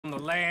the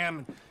lamb,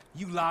 and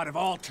you lot have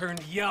all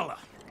turned yellow.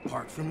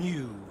 Apart from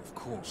you, of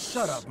course.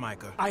 Shut up,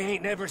 Micah. I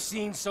ain't never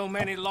seen so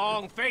many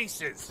long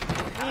faces.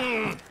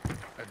 I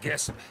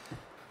guess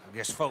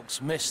folks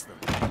miss them.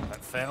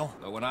 That fell.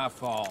 But when I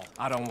fall,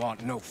 I don't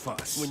want no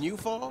fuss. When you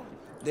fall,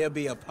 there'll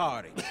be a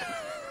party.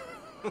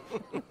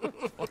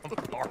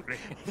 Party?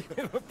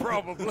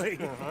 Probably.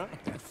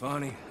 That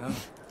funny, huh?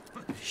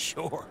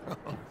 Sure.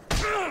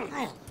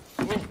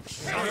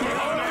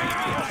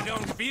 I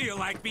don't feel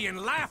like being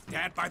laughed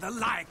at by the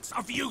likes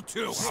of you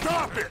two.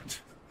 Stop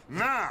it!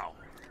 Now!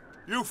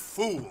 You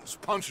fools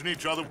punching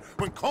each other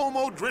when Colm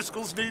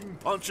O'Driscoll's needing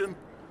punching.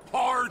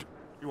 Hard!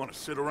 You want to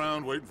sit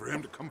around waiting for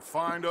him to come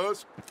find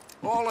us?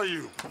 All of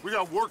you, we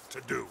got work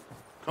to do.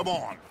 Come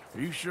on. Are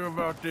you sure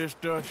about this,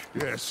 Dutch?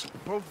 Yes.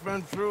 Folks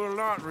been through a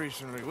lot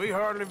recently. We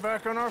hardly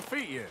back on our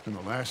feet yet. And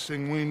the last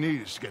thing we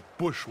need is to get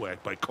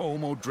bushwhacked by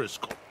Colm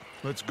O'Driscoll.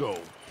 Let's go.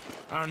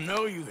 I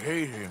know you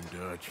hate him,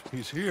 Dutch.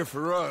 He's here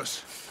for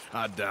us.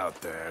 I doubt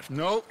that.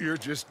 No, you're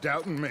just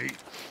doubting me.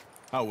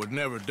 I would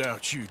never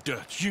doubt you,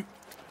 Dutch.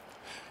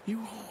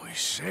 You always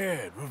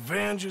said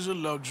revenge is a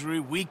luxury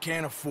we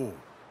can't afford.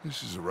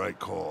 This is the right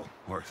call,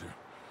 Arthur.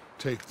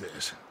 Take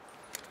this.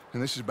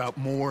 And this is about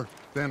more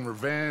than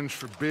revenge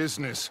for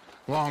business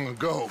long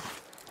ago.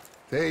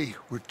 They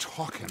were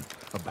talking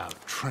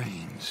about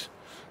trains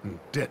and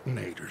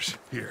detonators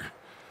here.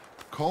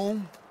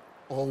 Colm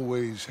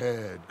always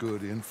had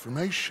good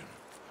information.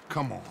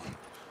 Come on.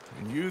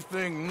 And you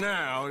think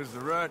now is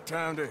the right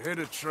time to hit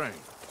a train?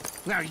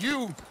 Now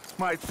you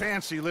might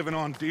fancy living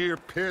on deer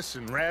piss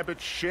and rabbit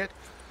shit.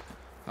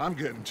 I'm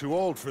getting too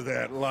old for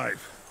that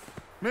life.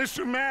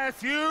 Mr.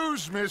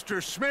 Matthews,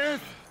 Mr.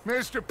 Smith,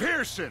 Mr.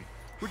 Pearson,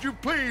 would you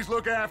please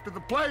look after the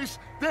place?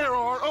 There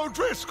are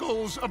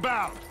O'Driscolls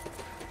about.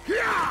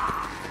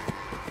 Yeah!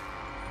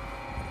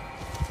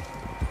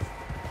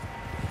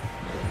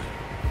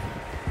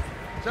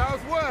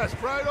 Southwest,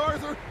 right,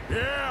 Arthur?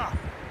 Yeah.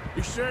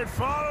 He said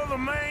follow the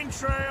main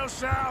trail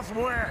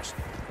southwest.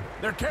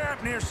 They're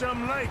camped near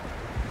some lake.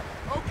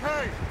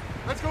 Okay,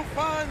 let's go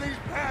find these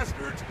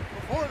bastards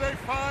before they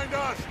find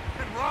us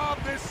and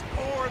rob this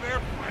store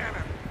they're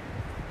planning.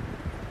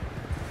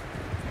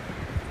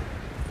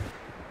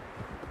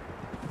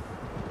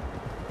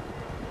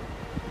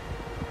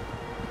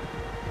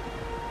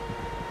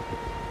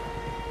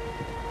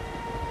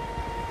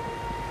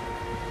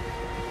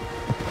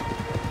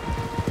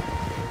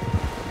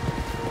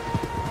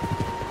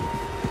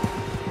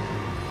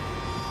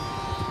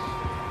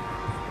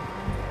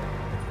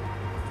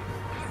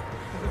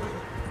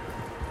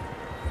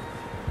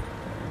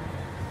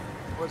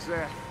 What's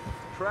that?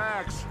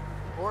 Tracks.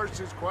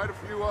 Horses, quite a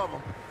few of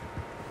them.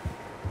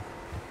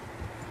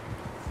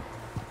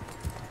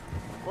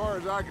 As far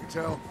as I can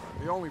tell,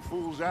 the only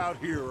fools out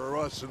here are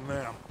us and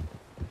them.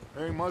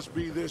 They must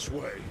be this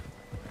way.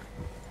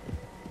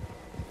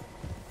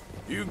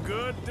 You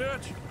good,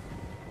 Dutch?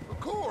 Of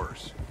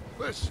course.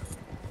 Listen,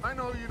 I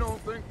know you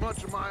don't think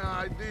much of my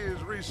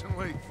ideas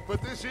recently,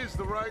 but this is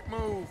the right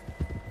move.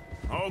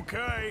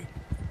 Okay.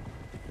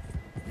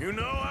 You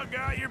know I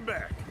got your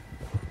back.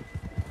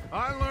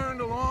 I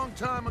learned a long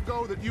time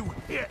ago that you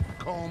hit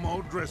Colm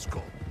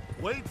O'Driscoll.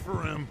 Wait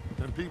for him,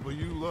 and people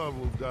you love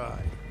will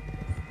die.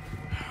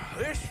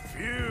 This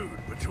feud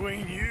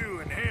between you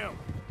and him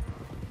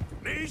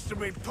needs to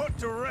be put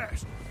to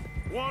rest,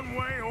 one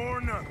way or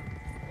another.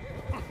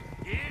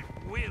 It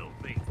will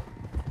be.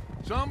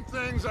 Some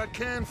things I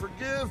can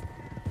forgive,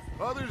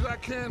 others I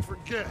can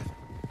forget.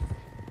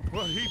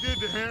 What he did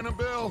to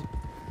Annabelle,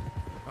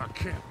 I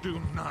can't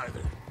do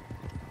neither.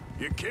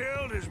 You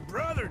killed his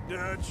brother,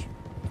 Dutch.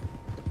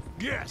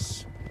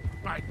 Yes,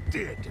 I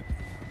did.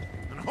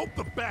 And I hope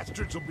the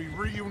bastards will be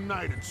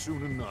reunited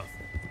soon enough.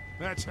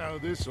 That's how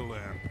this'll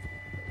end.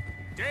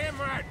 Damn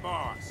right,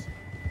 boss.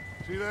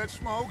 See that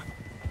smoke?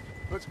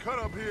 Let's cut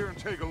up here and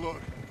take a look.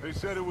 They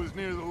said it was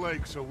near the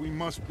lake, so we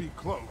must be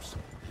close.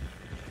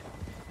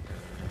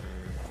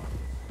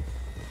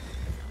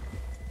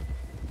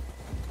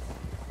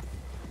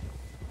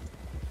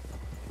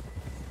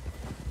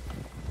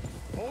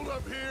 Hold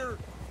up here.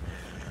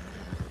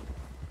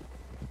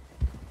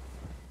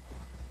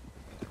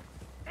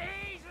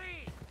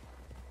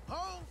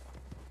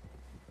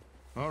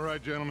 All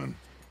right, gentlemen.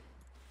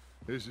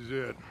 This is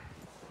it.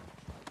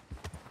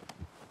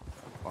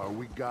 Are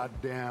we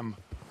goddamn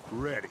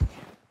ready?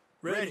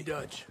 Ready,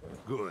 Dutch.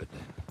 Good.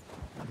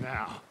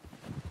 Now,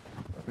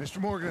 Mr.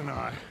 Morgan and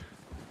I,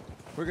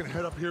 we're gonna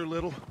head up here a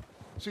little,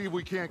 see if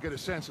we can't get a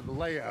sense of the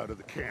layout of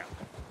the camp.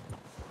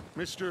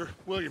 Mr.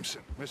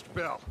 Williamson, Mr.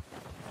 Bell,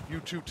 you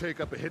two take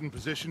up a hidden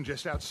position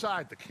just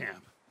outside the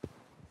camp.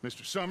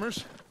 Mr.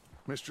 Summers,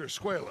 Mr.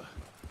 Escuela,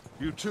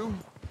 you two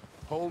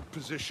hold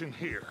position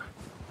here.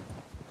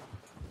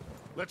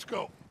 Let's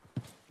go.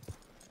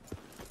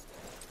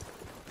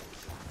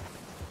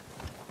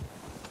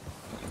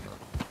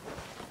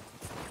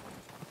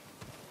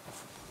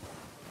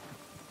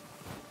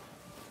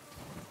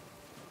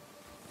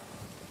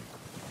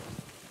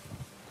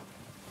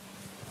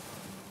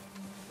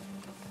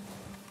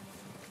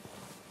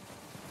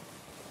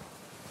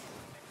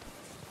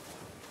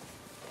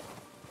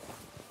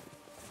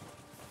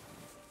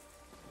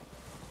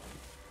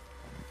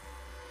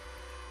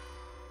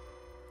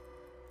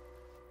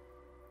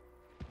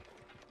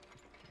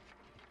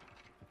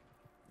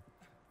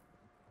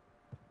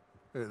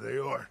 There they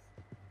are.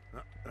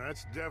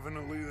 That's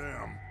definitely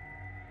them.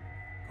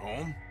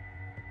 Home?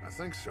 I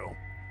think so.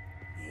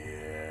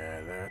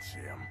 Yeah, that's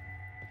him.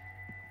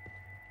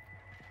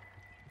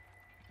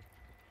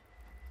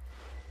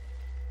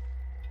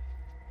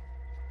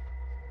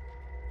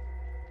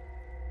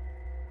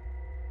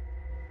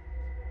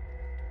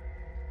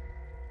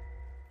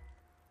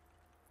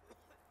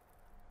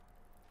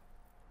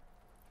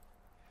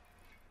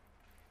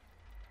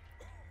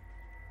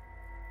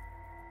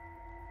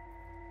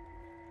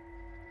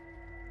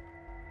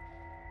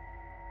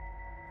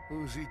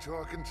 Who's he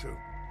talking to?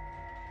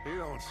 He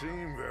don't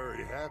seem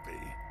very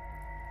happy.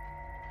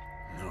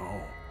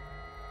 No.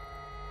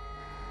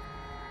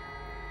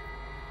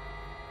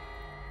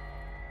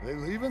 They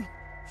leaving?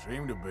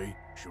 Seem to be.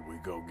 Should we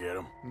go get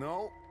them?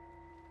 No.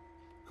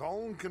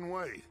 Colm can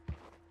wait.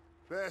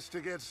 Best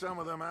to get some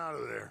of them out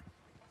of there.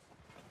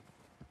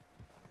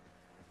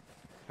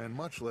 And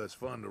much less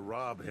fun to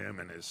rob him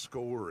and his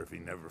score if he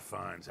never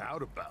finds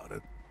out about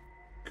it.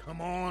 Come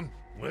on,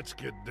 let's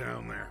get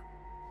down there.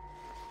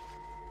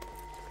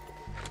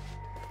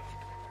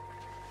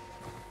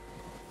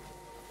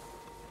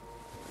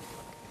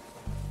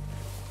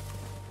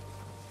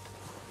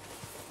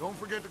 Don't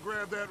forget to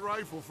grab that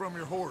rifle from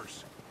your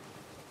horse.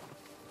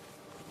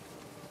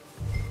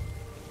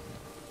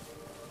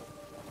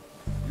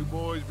 You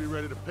boys be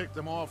ready to pick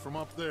them off from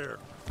up there.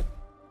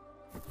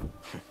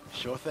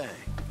 Sure thing.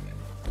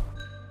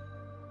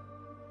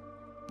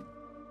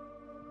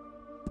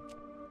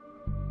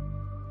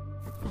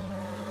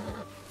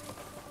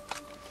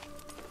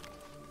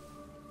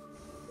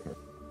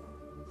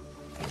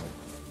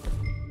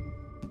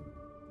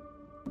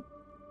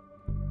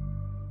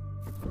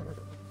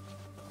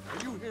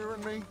 Are you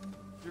hearing me?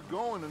 You're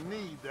going to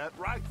need that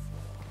rifle.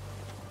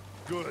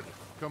 Good.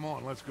 Come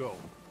on, let's go.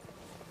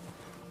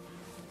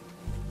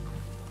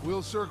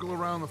 We'll circle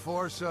around the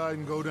far side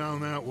and go down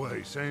that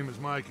way, same as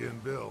Micah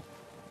and Bill.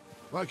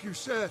 Like you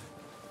said,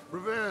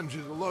 revenge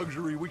is a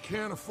luxury we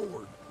can't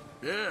afford.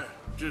 Yeah,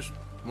 just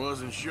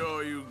wasn't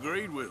sure you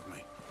agreed with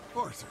me.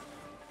 Arthur.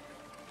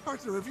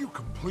 Arthur, have you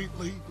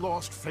completely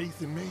lost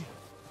faith in me?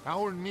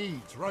 Our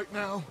needs right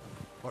now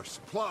are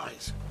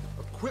supplies,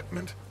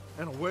 equipment,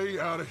 and a way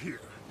out of here.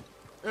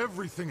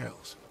 Everything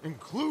else,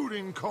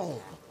 including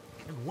Colm,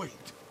 can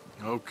wait.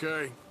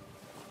 Okay.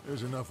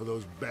 There's enough of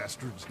those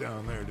bastards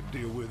down there to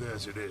deal with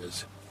as it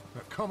is.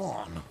 Now, come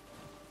on.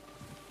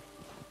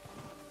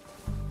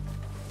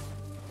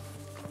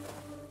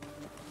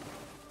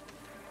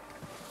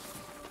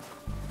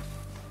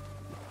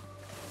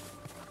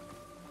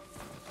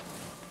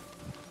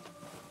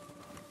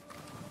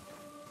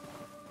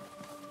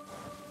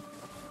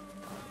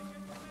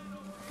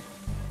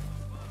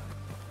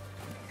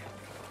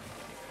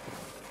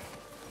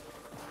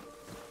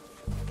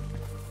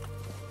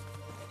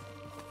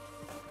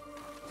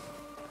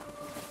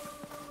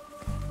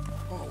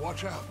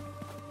 Watch out.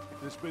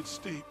 This bit's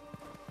steep.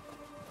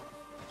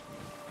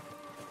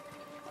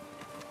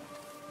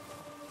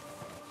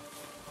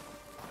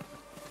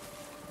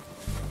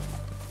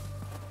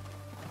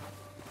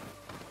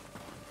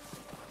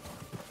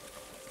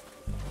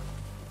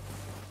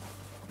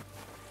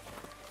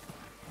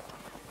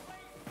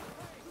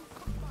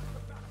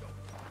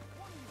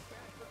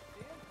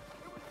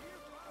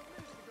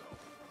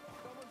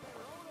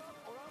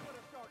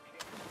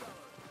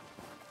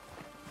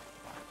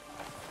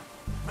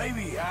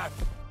 Maybe I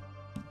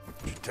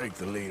should take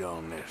the lead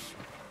on this.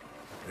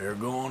 They're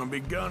going to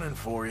be gunning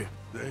for you.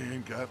 They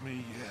ain't got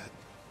me yet.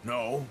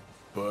 No,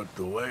 but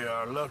the way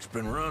our luck's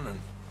been running...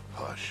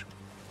 Hush.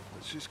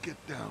 Let's just get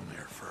down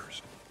there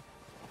first.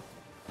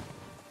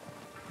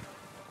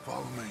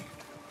 Follow me.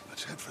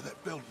 Let's head for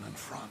that building in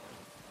front.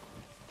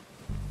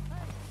 Hey,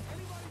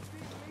 anybody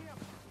see Liam?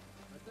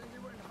 I think he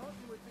went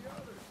hunting with the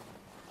others.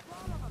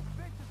 Son of a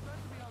bitch is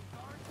meant to be on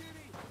guard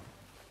duty.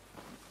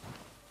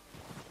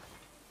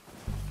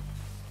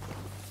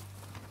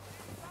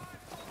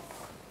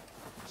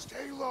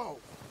 Stay low.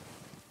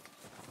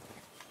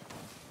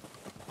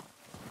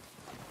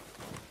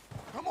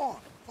 Come on,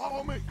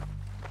 follow me.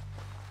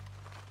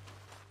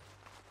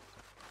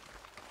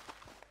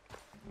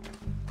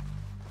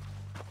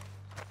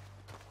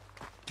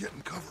 Get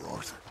in cover,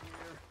 Arthur.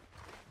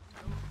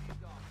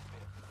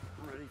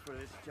 Ready for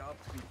this job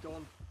to be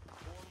done.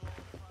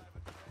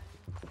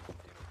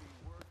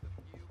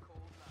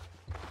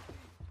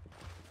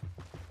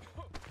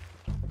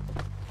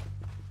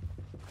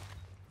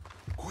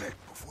 Quick,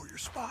 before you're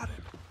spotted.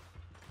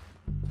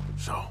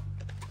 So,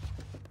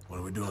 what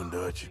are we doing,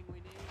 Dutch?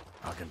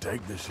 I can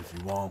take this if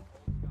you want.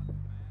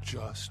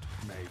 Just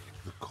make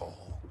the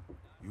call.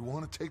 You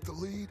want to take the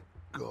lead?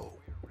 Go.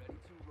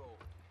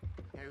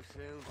 How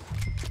soon?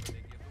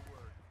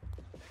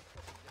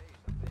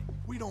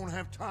 We don't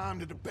have time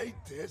to debate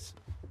this.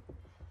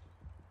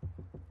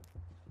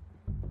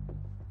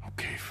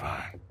 Okay,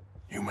 fine.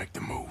 You make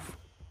the move.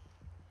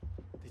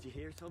 Did you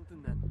hear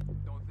something then?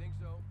 Don't think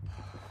so.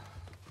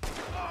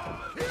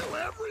 Kill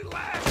every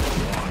last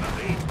one of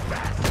these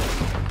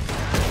bastards!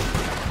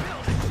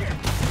 Build the ship!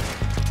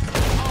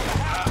 All the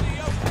half of the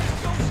open,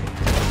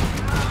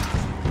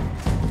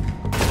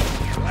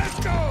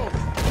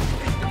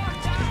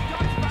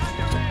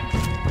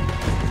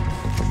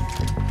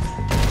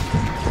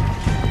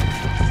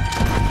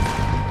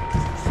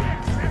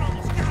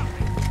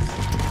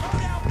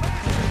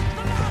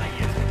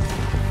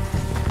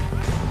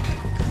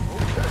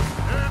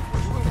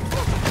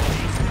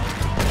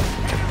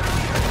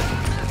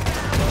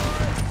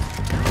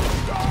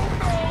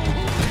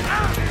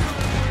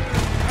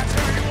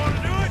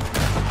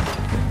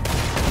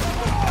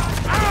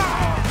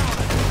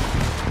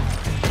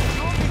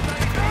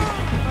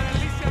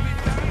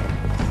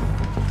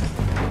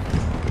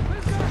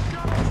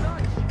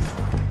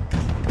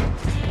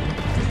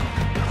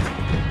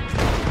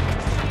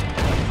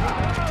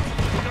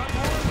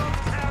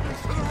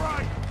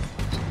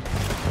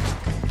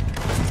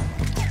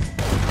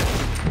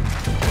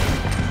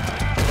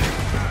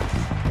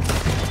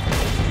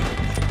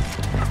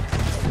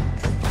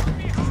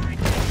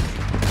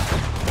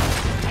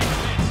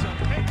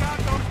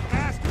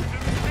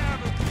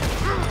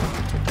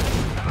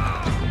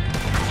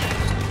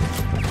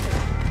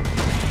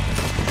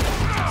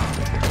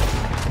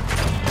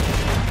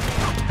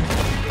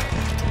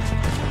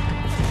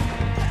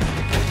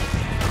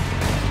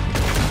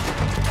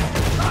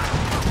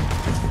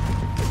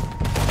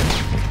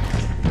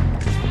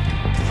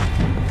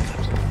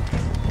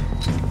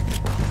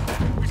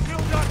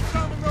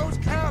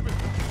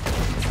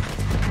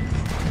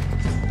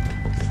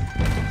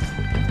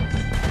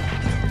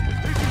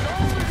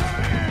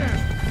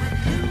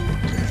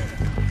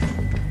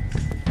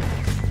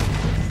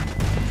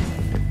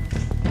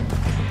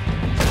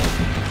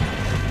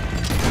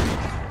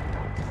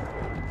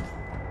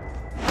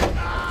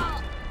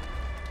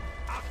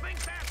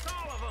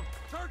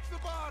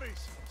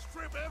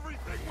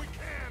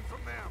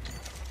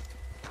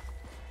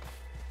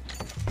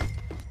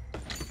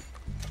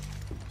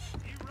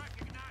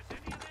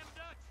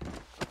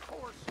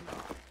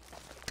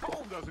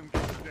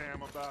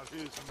 about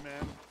his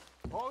men.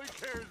 All he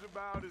cares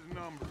about is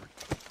numbers.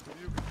 If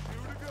you can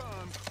shoot a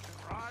gun, and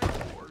ride a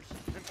horse,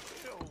 and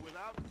kill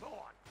without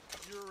thought,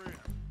 you're in.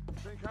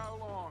 Think how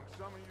long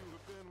some of you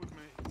have been with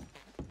me.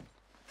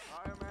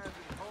 I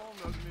imagine Colm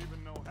doesn't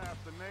even know half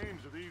the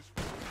names of these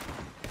folks.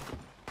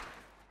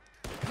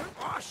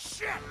 Oh,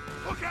 shit!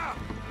 Look out!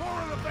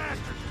 More of the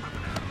bastards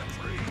coming out of the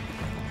trees!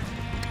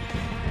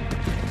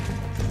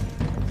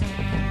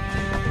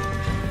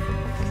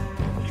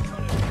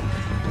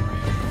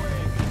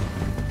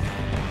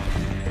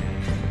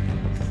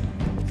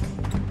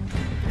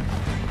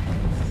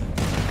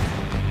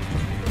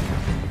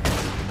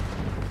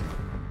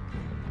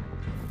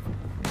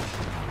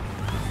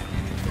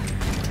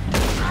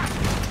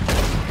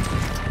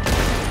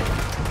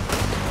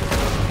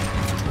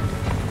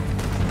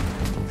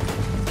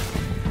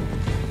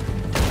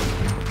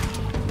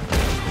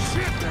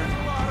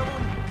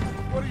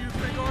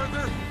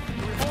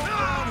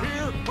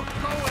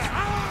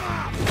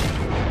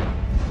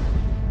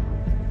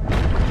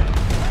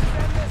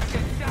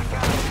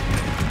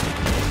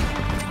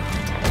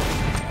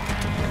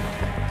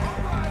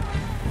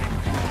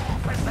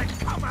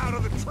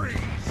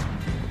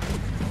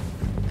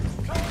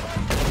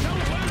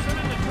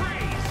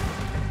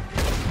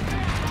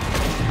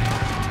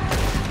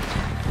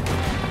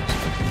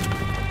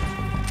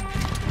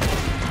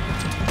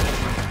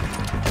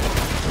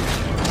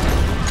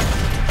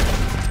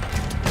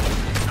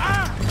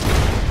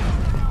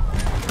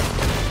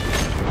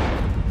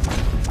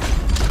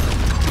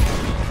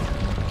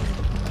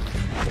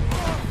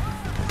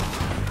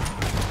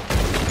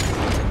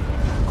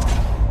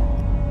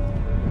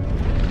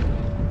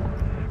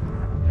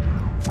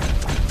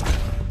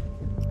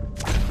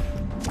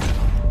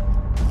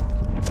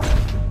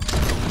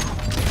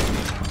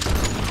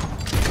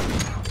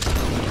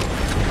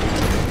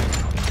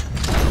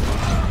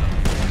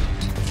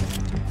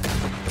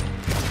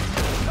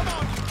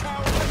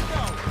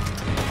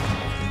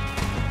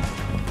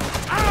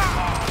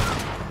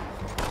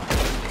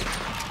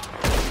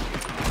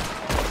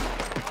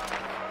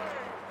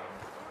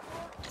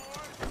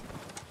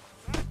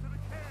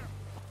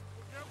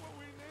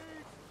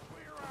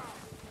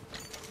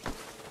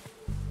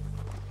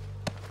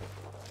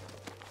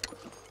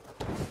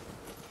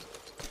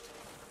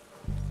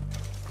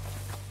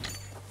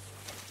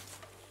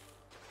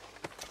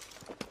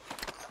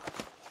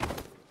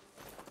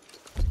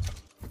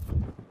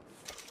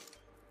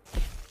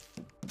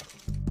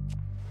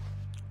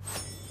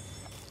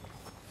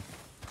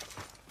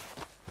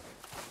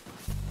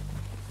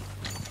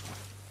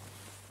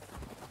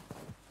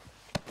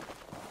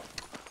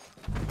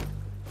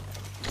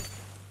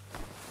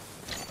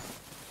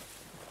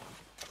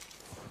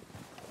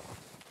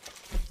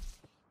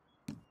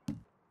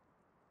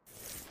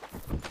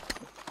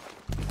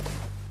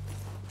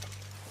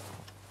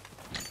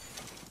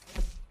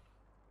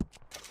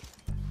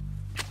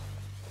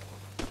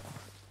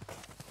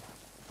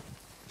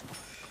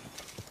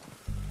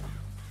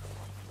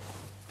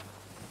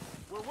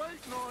 We're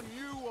waiting on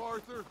you,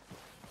 Arthur.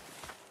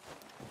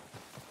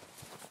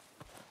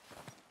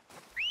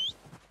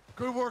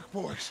 Good work,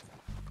 boys.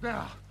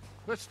 Now,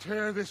 let's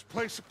tear this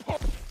place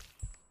apart.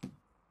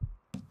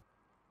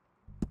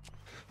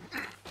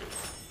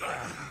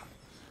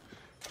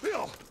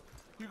 Bill,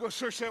 you go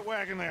search that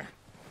wagon there.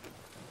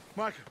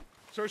 Micah,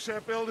 search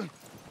that building.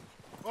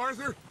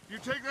 Arthur, you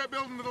take that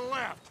building to the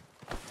left.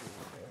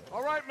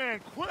 All right, man,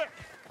 quick!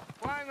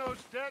 Find those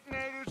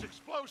detonators,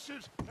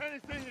 explosives,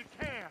 anything you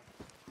can.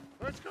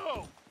 Let's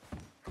go!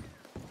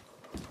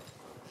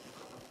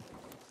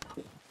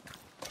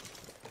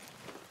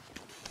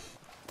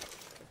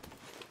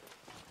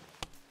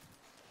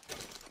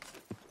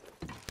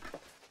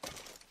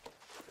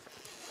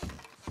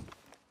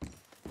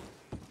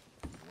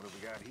 What have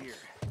we got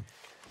here?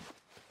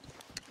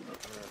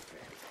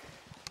 Perfect.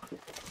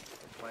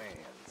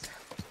 Plans.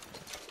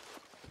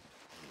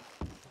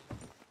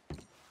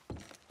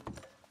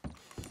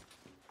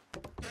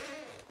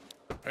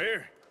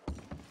 Here.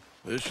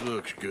 This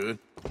looks good.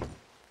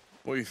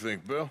 What do you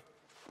think, Bill?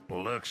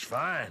 Looks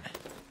fine.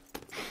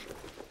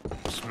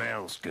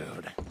 Smells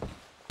good.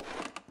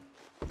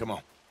 Come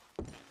on.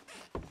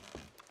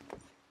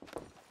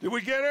 Did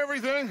we get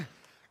everything?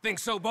 Think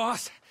so,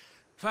 boss?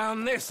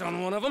 Found this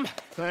on one of them.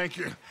 Thank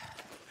you.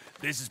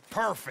 This is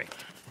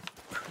perfect.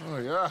 Oh,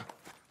 yeah?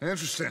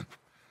 Interesting.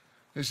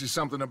 This is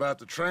something about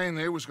the train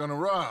they was gonna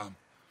rob.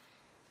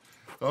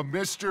 Of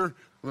Mr.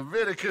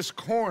 Leviticus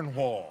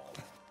Cornwall.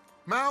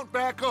 Mount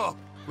back up.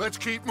 Let's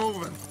keep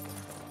moving.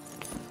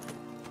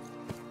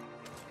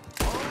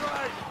 All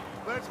right,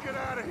 let's get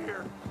out of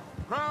here.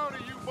 Proud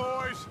of you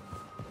boys.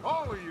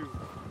 All of you.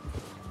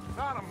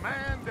 Not a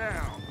man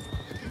down.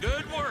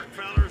 Good work,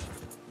 fellas.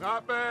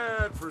 Not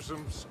bad for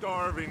some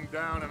starving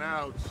down and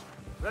outs.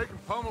 They can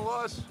pummel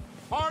us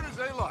hard as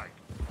they like.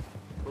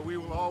 But we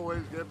will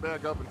always get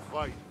back up and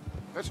fight.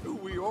 That's who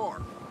we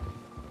are.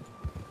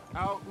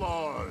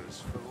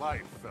 Outlaws for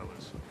life,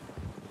 fellas.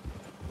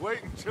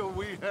 Wait until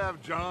we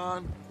have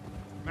John,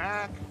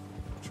 Mac,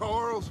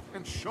 Charles,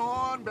 and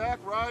Sean back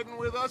riding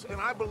with us, and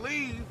I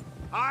believe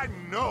I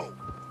know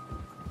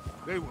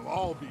they will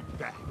all be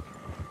back.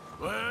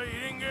 Well, you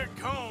didn't get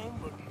Colm,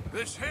 but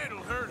this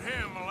hit'll hurt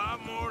him a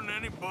lot more than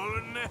any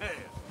bullet in the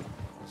head.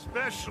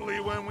 Especially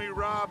when we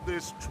rob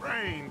this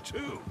train,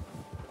 too.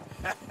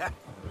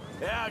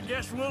 Yeah, I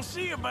guess we'll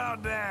see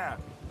about that.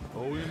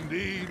 Oh,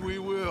 indeed we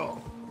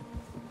will.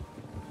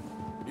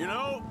 You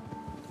know,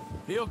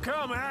 he'll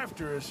come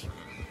after us.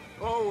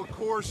 Oh, of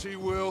course he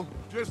will,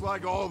 just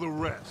like all the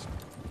rest.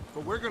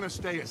 But we're gonna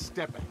stay a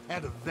step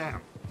ahead of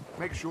them.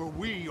 Make sure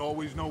we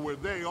always know where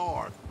they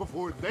are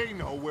before they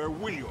know where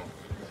we are.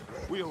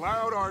 We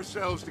allowed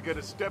ourselves to get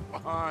a step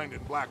behind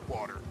in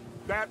Blackwater.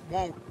 That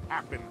won't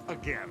happen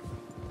again.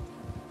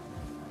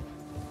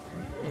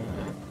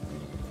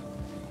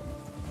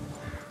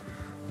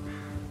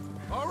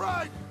 All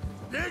right,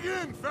 dig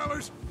in,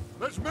 fellas.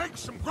 Let's make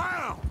some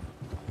ground.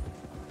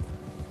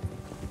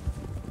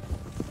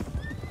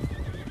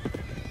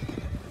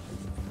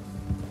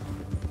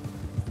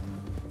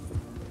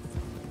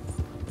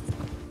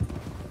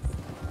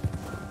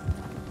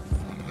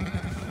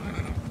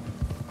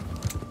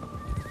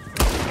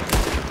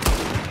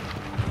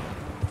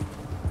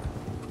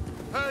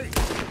 Hey,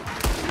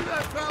 see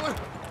that fella?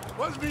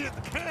 Wasn't he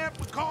at the camp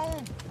with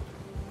Colm?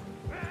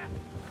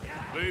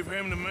 Leave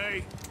him to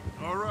me.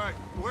 All right,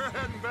 we're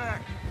heading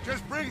back.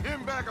 Just bring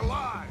him back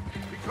alive.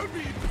 He could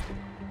be...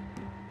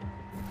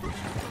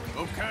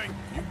 Okay,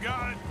 you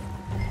got it.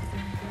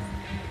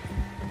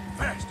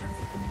 Faster.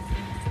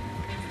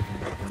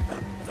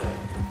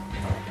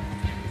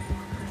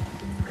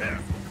 Yeah.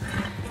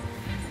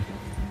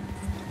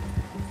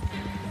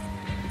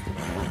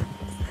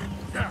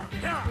 Yeah,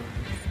 yeah.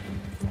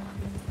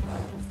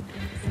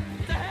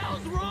 What the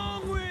hell's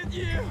wrong with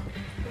you?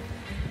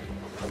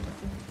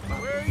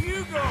 Where are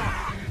you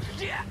going?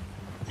 Shit!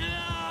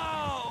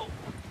 No!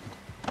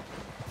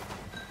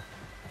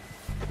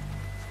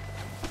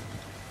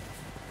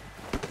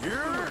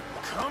 You're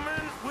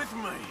coming with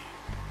me.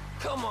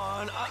 Come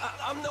on,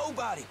 I'm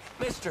nobody,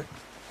 mister.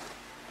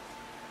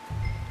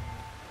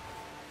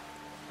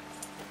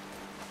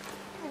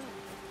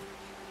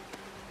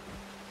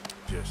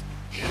 Just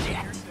get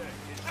your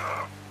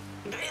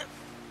day.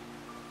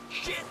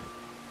 Shit!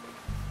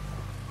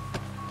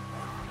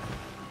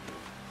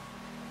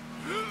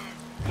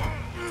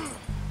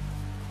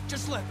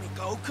 Just let me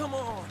go, come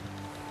on.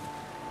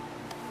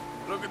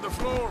 Look at the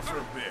floor for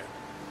a bit.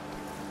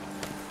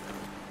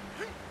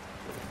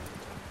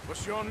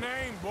 What's your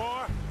name,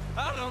 boy?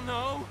 I don't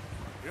know.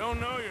 You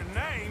don't know your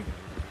name?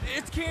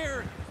 It's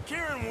Kieran.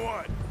 Kieran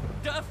what?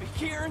 Duffy,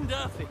 Kieran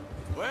Duffy.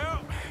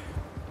 Well,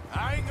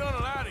 I ain't gonna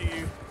lie to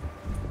you.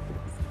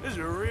 This is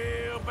a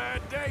real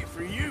bad day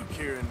for you,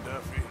 Kieran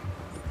Duffy.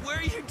 Where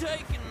are you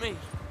taking me?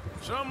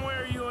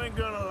 Somewhere you ain't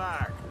gonna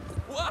like.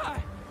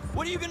 Why?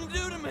 What are you gonna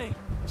do to me?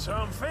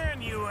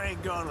 Something you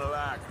ain't gonna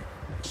like.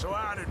 So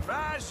I'd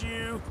advise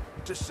you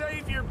to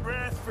save your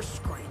breath for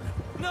screaming.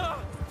 No,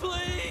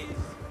 please!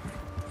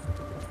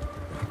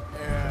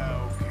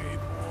 Yeah, okay,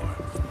 boy.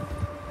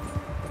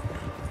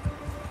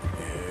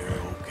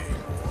 Yeah, okay,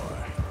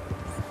 boy.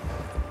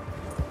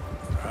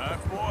 All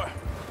right, boy?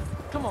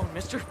 Come on,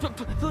 mister,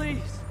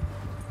 please.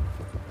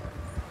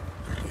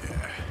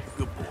 Yeah,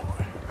 good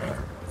boy.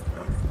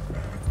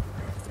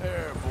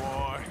 There,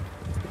 boy.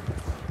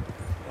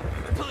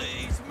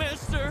 Please,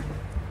 mister.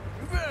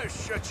 You better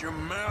shut your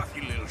mouth,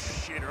 you little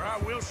shit, or I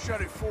will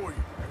shut it for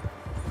you.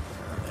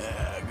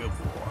 Yeah, good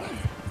boy.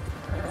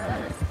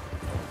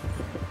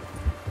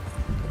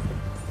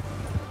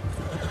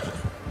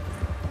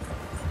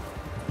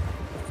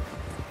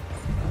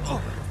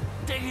 Oh,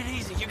 take it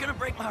easy. You're gonna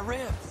break my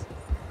ribs.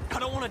 I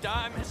don't want to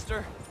die,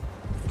 mister.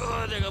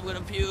 Oh, I think I'm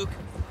gonna puke.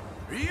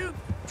 Are you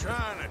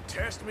trying to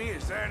test me?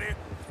 Is that it?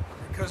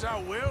 Because I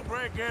will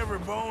break every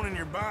bone in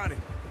your body.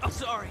 I'm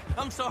sorry.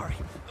 I'm sorry.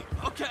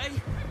 Okay?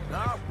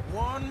 Not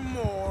one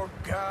more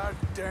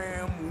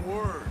goddamn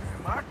word.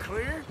 Am I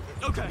clear?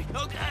 Okay,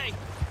 okay.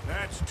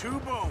 That's 2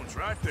 bones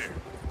right there.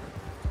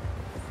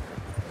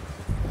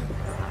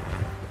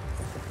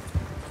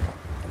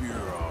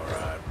 You're all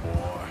right,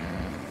 boy.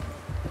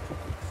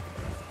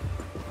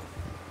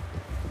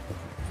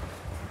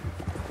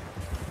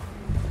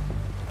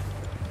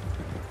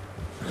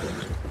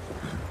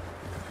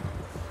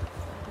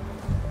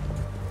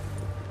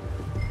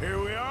 Here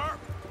we are,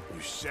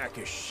 you sack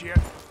of shit.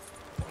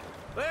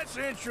 Let's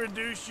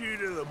introduce you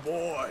to the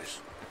boys.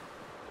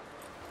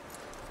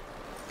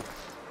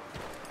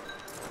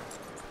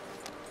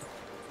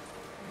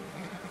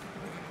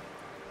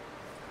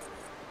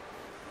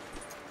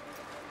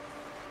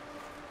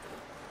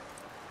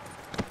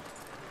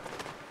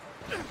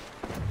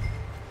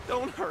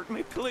 Don't hurt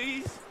me,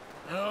 please.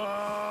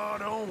 Oh,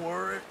 don't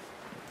worry.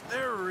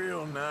 They're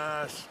real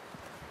nice.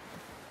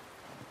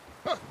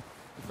 Huh.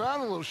 You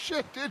found a little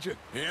shit, did you?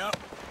 Yep.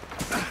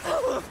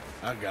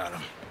 I got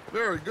him.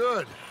 Very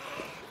good.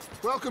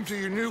 Welcome to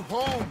your new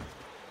home.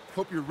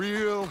 Hope you're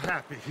real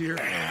happy here.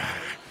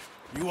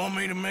 You want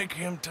me to make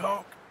him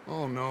talk?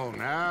 Oh, no,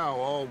 now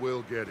all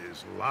we'll get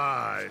is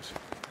lies.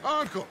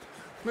 Uncle,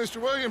 Mr.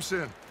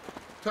 Williamson,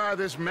 tie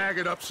this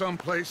maggot up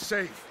someplace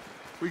safe.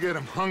 we get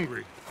them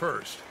hungry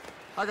first.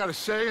 I got a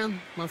saying,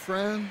 my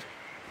friend.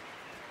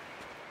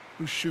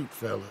 We shoot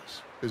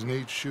fellas as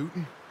need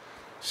shooting,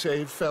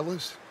 save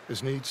fellas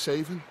as need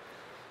saving,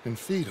 and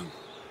feed them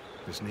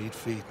as need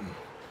feeding.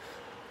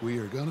 We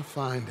are gonna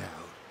find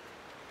out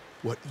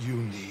what you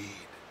need.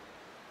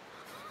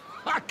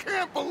 I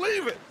can't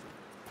believe it!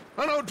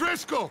 An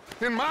O'Driscoll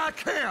in my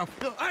camp!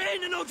 I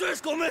ain't an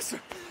O'Driscoll, mister!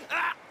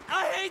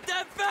 I hate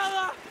that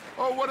fella!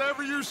 Oh,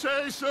 whatever you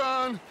say,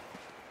 son.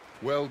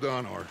 Well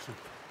done, Arthur.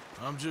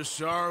 I'm just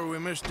sorry we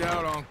missed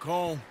out on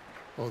Colm.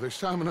 Oh, there's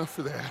time enough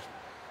for that.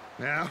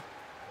 Now,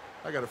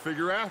 I gotta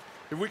figure out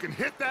if we can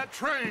hit that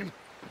train.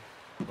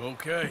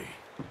 Okay.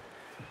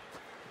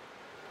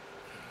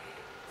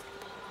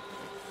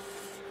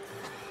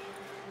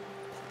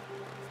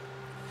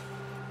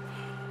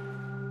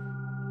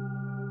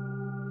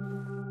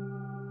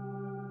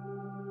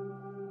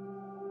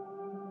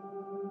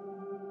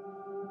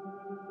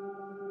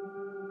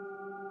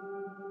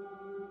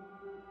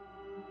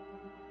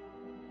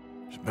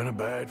 It's been a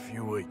bad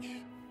few weeks,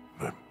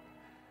 but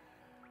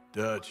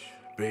Dutch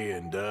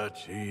being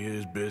Dutch, he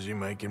is busy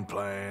making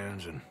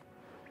plans, and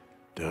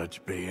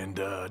Dutch being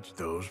Dutch,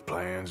 those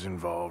plans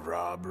involve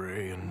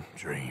robbery and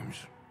dreams.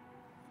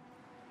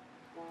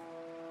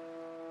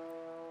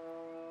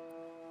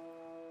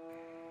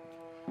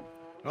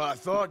 Well, I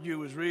thought you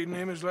was reading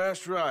him his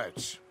last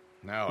rites.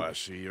 Now I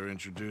see you're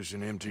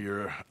introducing him to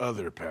your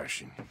other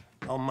passion.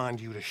 I'll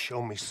mind you to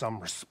show me some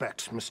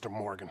respect, Mr.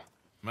 Morgan.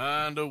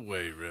 Mind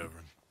away,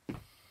 Reverend.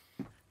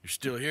 You're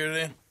still here,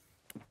 then?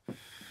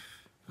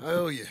 I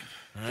owe you.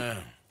 Yeah.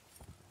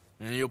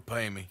 And you'll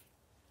pay me.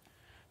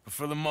 But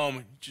for the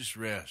moment, just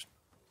rest.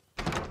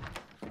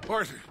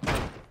 Arthur,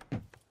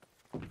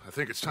 I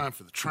think it's time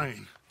for the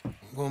train.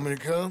 Want me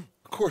to come?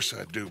 Of course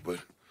I do, but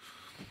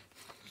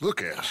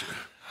look at you.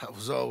 I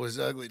was always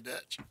ugly,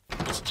 Dutch.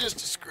 It's just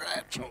a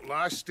scratch. Don't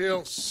lie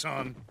still,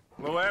 son.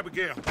 Hello,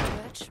 Abigail.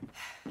 Dutch,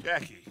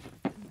 Jackie.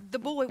 the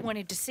boy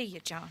wanted to see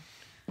you, John.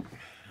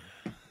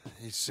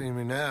 He's seen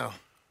me now.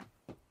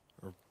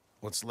 Or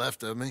what's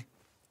left of me.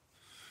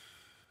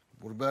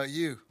 What about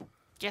you?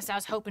 Guess I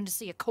was hoping to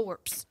see a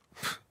corpse.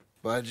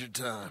 Bide your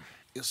time.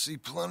 You'll see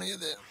plenty of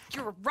them.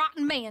 You're a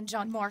rotten man,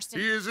 John Marston.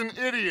 He is an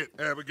idiot,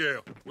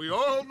 Abigail. We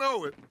all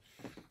know it.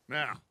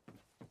 Now,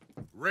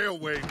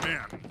 railway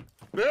men.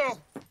 Bill,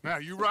 now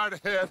you ride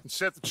ahead and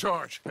set the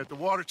charge at the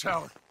water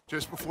tower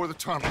just before the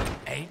tunnel.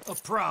 Ain't a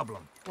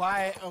problem.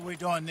 Why are we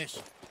doing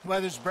this?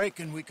 Weather's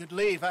breaking. We could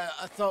leave. I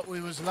thought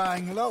we was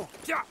lying low.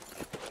 Yeah,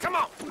 come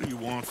on. What do you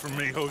want from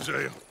me,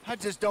 Hosea? I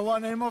just don't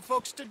want any more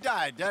folks to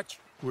die, Dutch.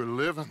 We're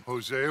living,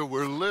 Hosea.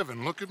 We're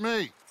living. Look at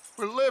me.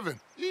 We're living.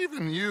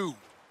 Even you.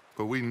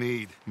 But we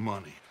need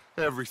money.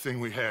 Everything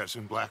we has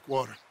in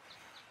Blackwater.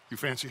 You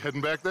fancy heading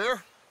back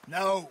there?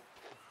 No.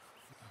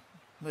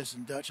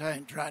 Listen, Dutch, I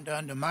ain't trying to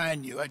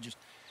undermine you. I just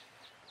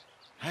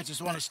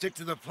want to stick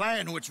to the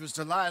plan, which was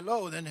to lie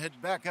low, then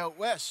head back out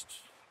west.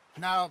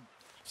 Now,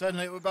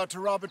 suddenly we're about to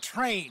rob a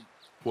train.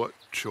 What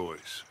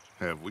choice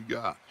have we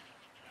got?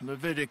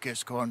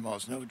 Leviticus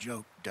Cornwall's no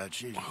joke,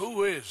 Dutch.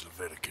 Who is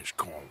Leviticus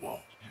Cornwall?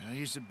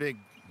 He's a big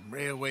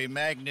railway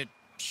magnate,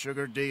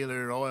 sugar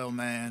dealer, oil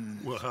man.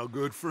 Well, how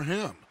good for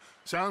him.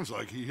 Sounds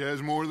like he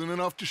has more than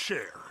enough to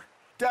share.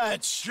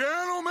 Dutch!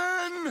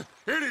 Gentlemen,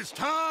 it is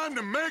time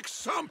to make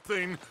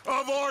something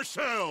of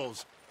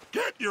ourselves.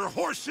 Get your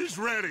horses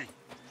ready.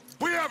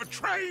 We have a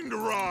train to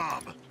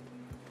rob.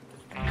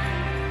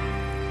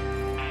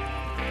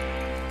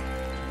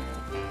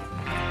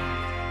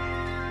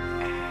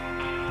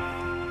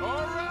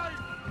 All right,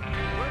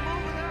 we're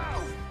moving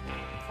out.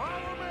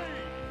 Follow me.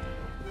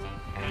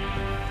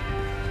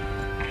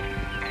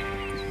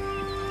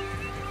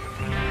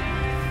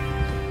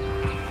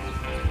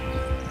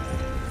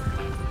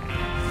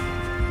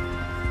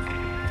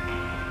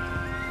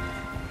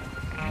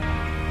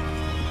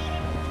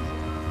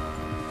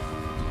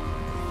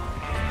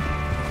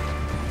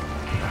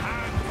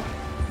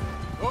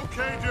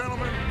 Okay,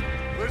 gentlemen,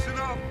 listen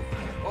up,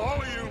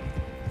 all of you.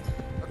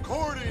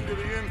 According to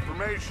the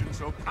information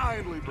so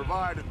kindly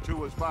provided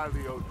to us by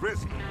the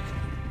O'Driscolls,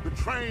 the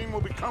train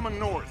will be coming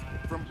north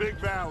from Big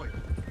Valley.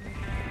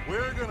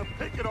 We're gonna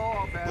pick it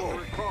off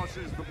after it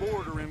crosses the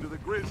border into the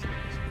Grizzlies.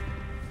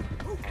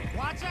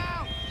 Watch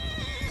out!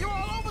 You're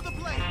all over the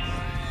place!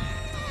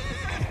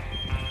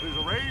 There's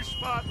a raised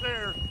spot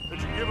there that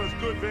should give us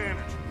good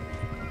vantage.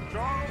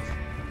 Charles,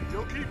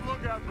 you'll keep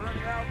lookout for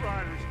any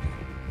outriders.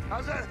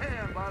 How's that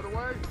hand, by the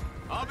way?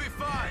 I'll be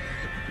fine.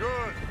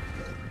 Good.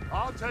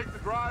 I'll take the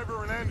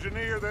driver and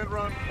engineer, then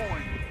run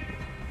point.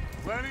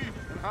 Lenny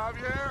and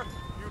Javier,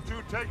 you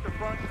two take the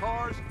front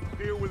cars,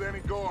 deal with any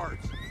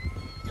guards.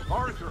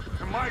 Arthur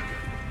and Micah,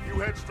 you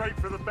head straight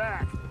for the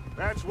back.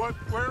 That's what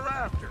we're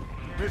after.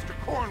 Mr.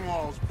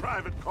 Cornwall's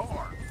private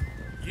car.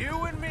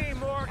 You and me,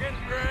 Morgan.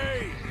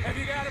 Great. Have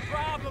you got a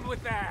problem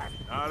with that?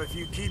 Not if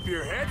you keep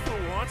your head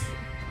for once.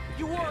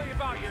 You worry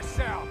about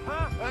yourself,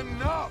 huh?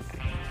 Enough!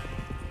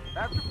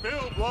 After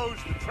Bill blows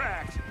the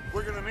tracks,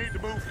 we're gonna need to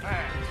move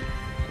fast.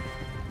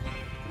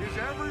 Is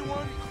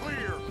everyone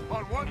clear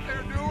on what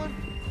they're doing?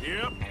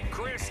 Yep,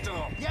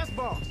 Crystal. Yes,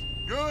 boss.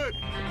 Good.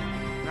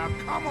 Now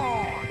come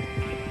on.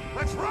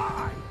 Let's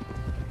ride.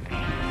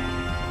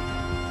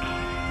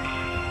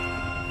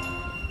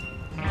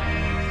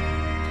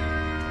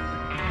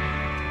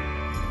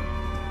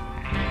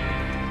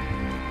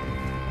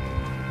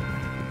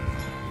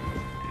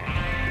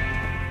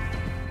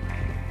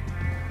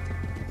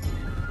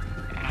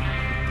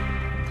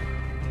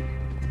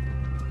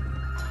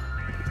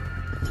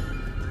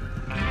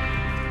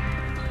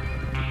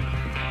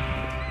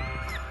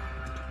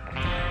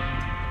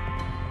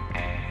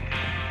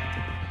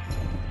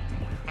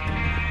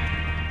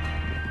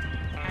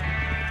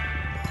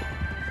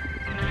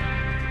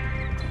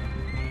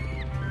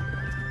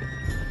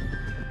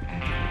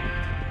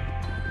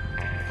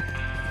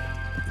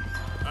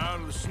 Out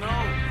of the snow,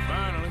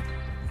 finally.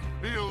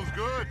 Feels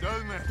good,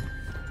 doesn't it?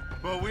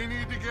 But we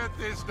need to get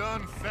this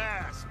done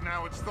fast,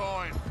 now it's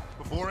thawing,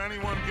 before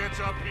anyone gets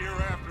up here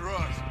after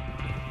us.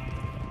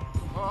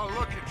 Oh,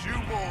 look at you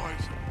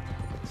boys.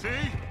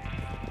 See?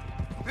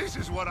 This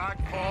is what I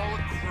call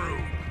a crew.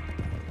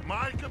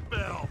 Micah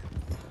Bell,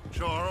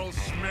 Charles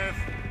Smith,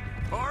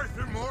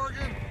 Arthur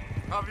Morgan,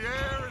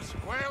 Javier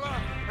Escuela,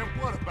 and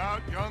what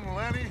about young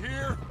Lenny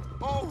here?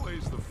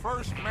 Always the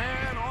first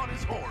man on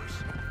his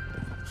horse.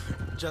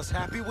 Just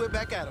happy we're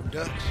back at him,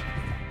 Dutch.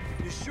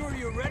 You sure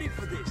you're ready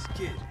for this,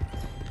 kid?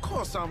 Of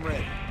course I'm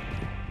ready.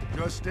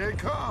 Just stay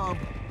calm.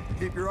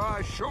 Keep your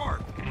eyes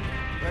sharp.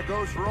 That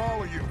goes for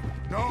all of you.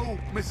 No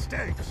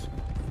mistakes.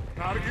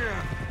 Not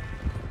again.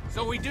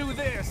 So we do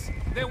this,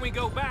 then we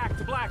go back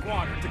to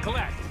Blackwater to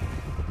collect.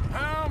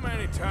 How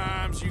many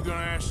times you gonna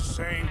ask the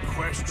same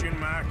question,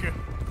 Micah?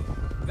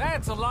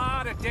 That's a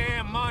lot of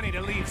damn money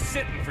to leave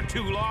sitting for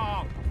too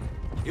long.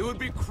 It would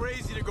be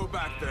crazy to go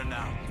back there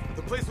now.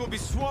 The place will be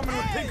swarming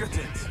with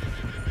Pinkertons.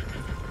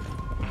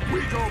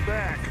 We go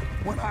back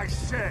when I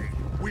say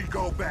we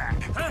go back.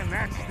 And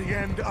that's the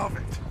end of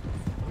it.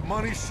 The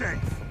money's safe.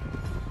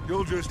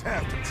 You'll just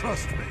have to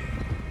trust me.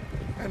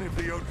 And if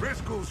the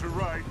O'Driscolls are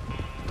right,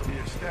 there'll be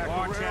a stack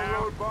Watch of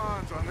railroad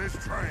bonds on this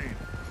train.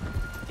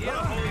 Get a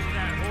hold of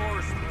that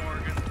horse,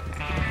 Morgan.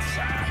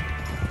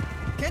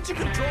 Can't you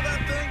control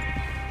that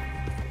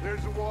thing?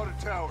 There's the water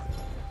tower.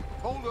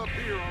 Hold up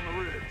here on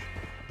the ridge.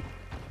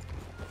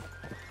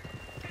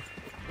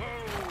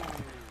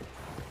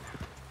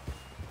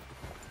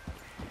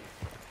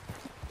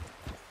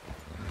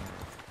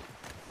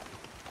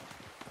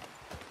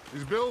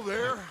 Is Bill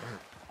there?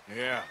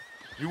 Yeah,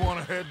 You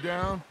want to head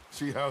down?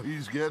 See how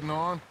he's getting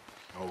on?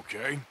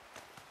 okay.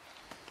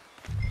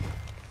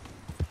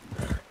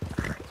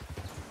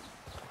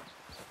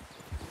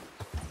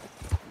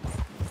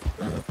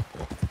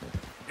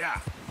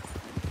 Yeah.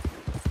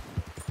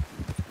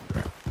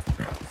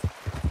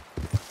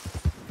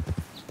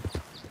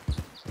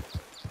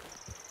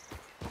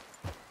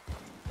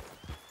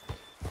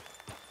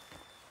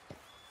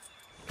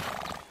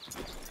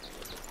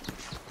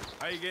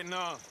 How you getting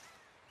on?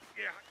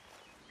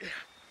 Yeah,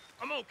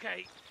 I'm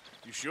okay.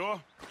 You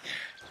sure?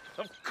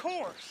 Of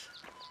course.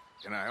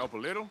 Can I help a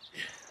little?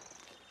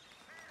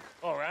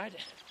 All right.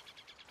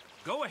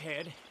 Go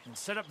ahead and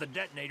set up the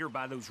detonator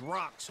by those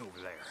rocks over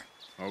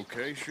there.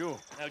 Okay, sure.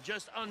 Now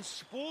just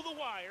unspool the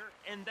wire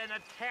and then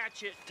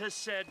attach it to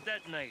said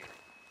detonator.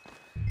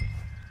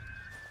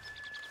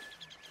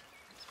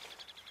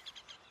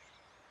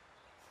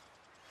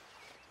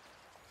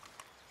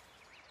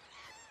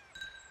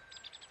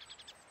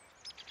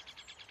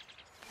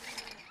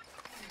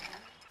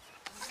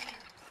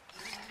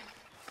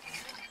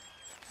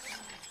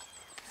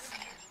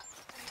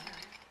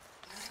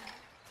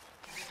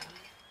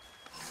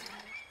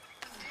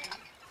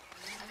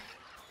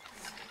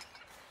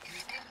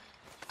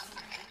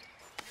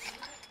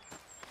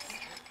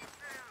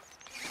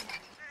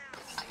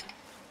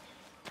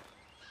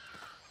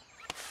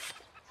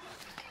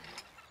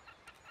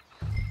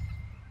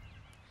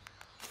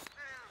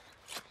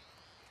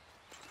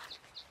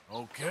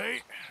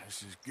 Okay,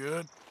 this is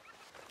good.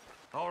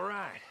 All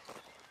right.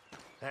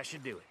 That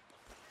should do it.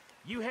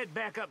 You head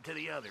back up to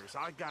the others.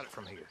 I got it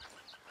from here.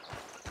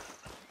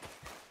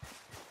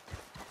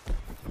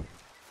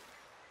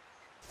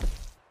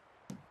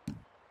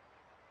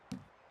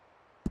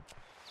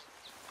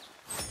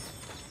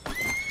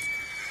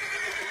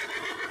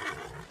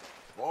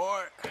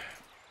 Boy.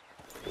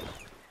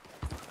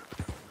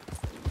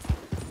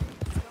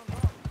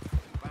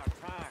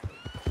 About time.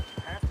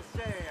 I have to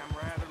say, I'm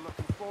rather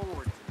looking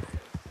forward to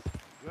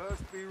this.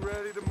 Just be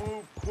ready to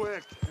move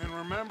quick, and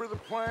remember the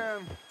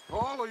plan.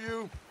 All of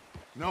you,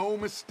 no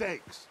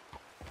mistakes.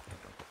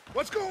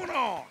 What's going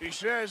on? He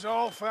says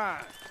all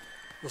fine.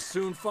 We'll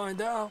soon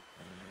find out.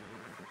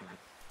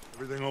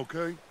 Everything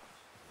okay?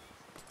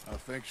 I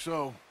think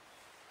so.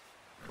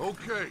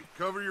 Okay,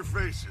 cover your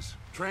faces.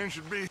 Train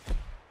should be...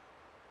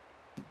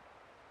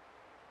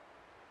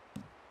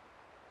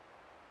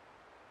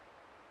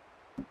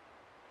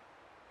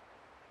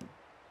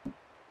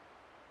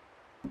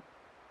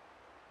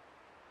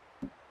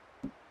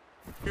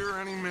 here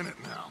any minute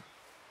now.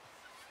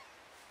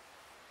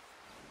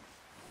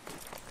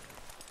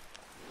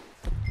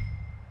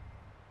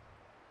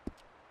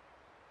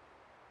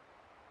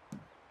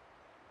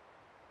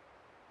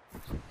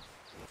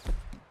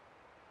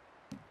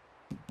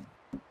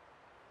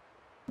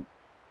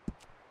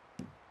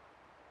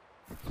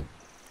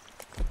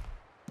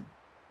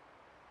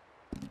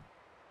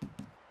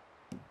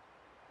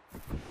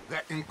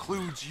 That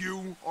includes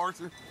you,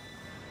 Arthur?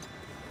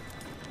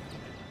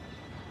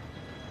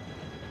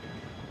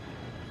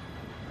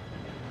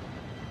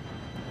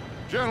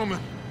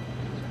 Gentlemen,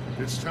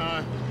 it's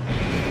time.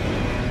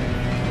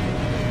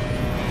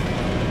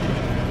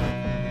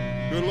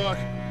 Good luck,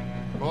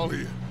 all of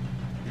you.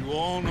 You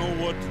all know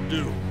what to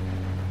do.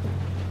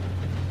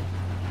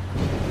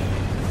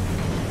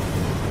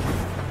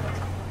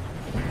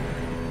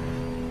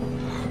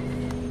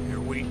 Here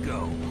we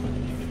go.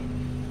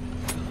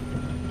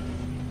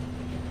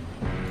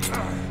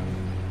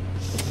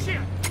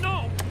 Shit!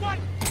 No! What?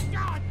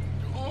 God!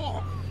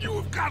 Oh, you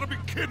have got to be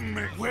kidding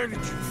me. Where did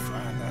you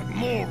find that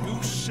moron?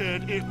 You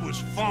said it was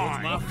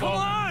fine. My fault.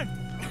 Come on!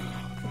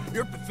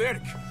 You're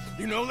pathetic.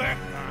 You know that?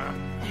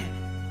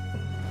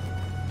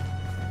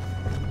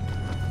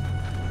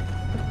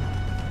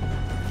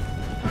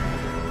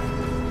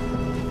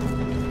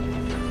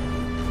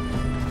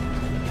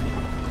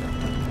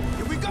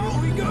 Here we go!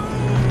 Here we go!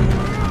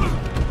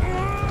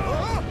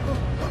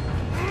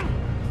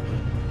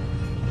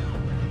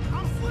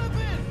 I'm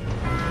slipping!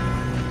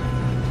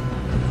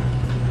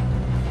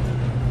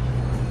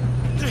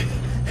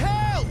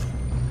 Help!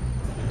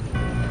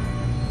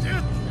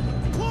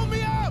 Pull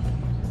me up!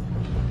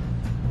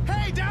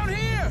 Hey, down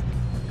here!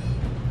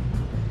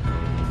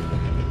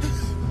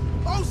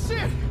 Oh,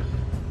 shit!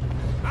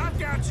 I've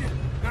got you.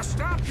 Now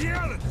stop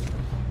yelling.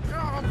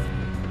 Oh,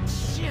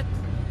 shit!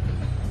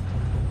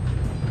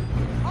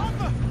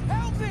 Arthur,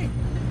 help me!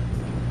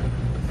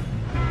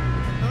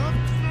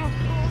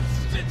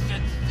 Shit,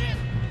 shit, shit!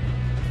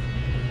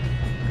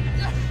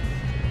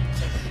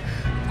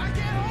 I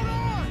can't hold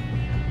on!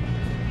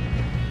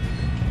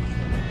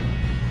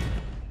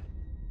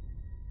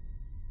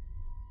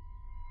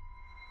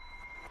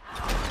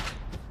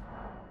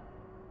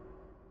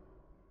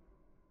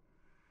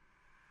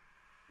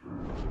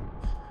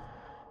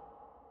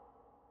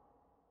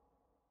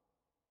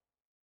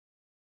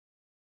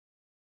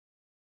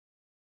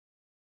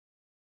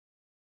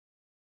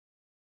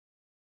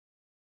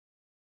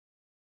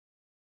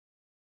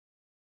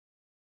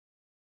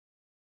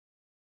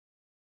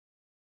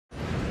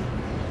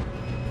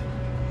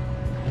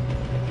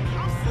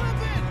 I'm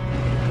slipping!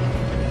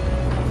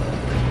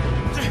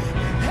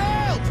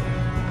 Help!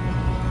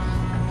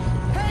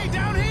 Hey,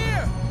 down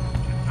here!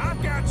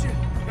 I've got you.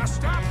 Now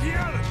stop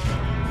yelling.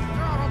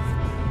 Oh,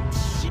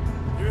 shit!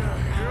 Yeah,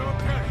 you're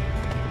okay.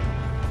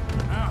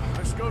 Now,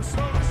 let's go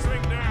slow this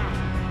thing down.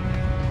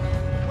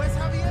 Where's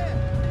Javier?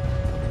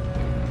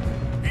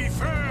 He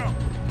fell.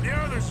 The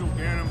others will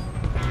get him.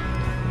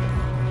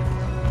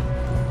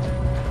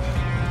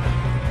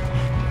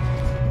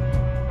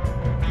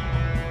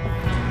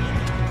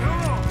 Come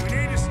on, we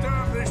need to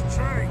stop this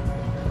train.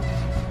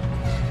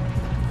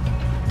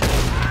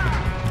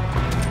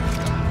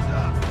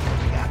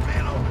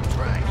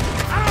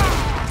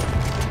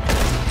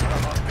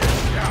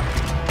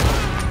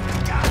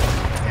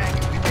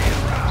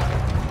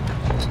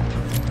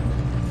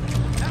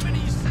 How many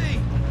you see?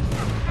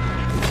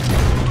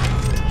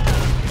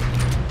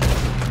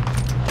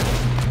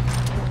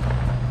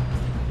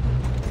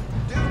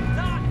 Do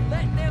not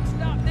let them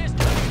stop this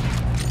train!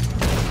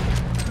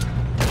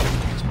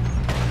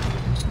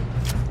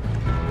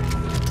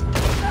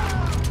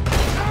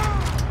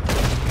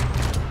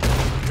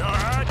 You all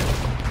right?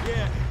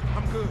 Yeah,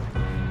 I'm good.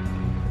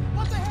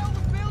 What the hell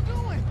was Bill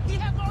doing? He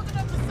had long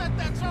enough to set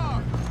that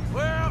charge.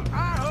 Well,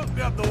 I hooked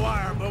up the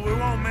wire, but we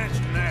won't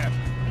mention that.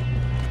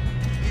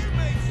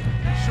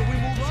 Should we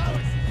move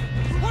up?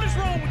 What is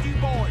wrong with you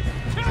boys?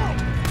 Kill him!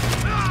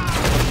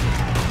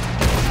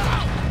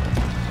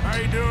 How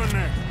you doing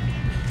there?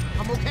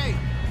 I'm okay.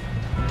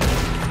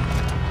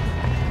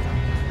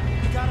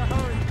 We gotta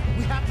hurry.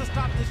 We have to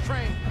stop this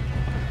train.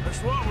 That's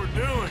what we're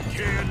doing,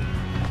 kid.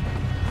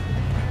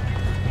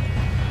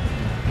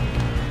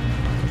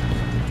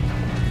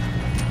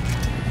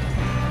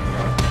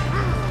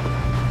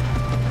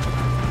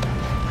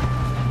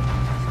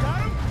 You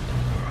got him?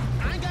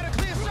 I ain't got a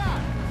clear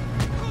shot.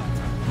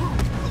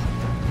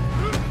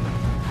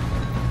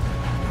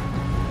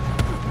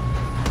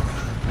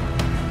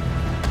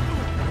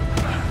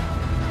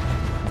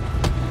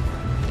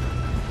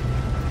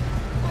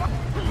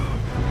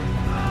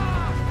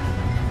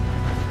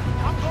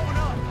 I'm going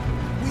up.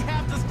 We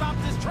have to stop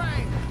this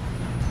train.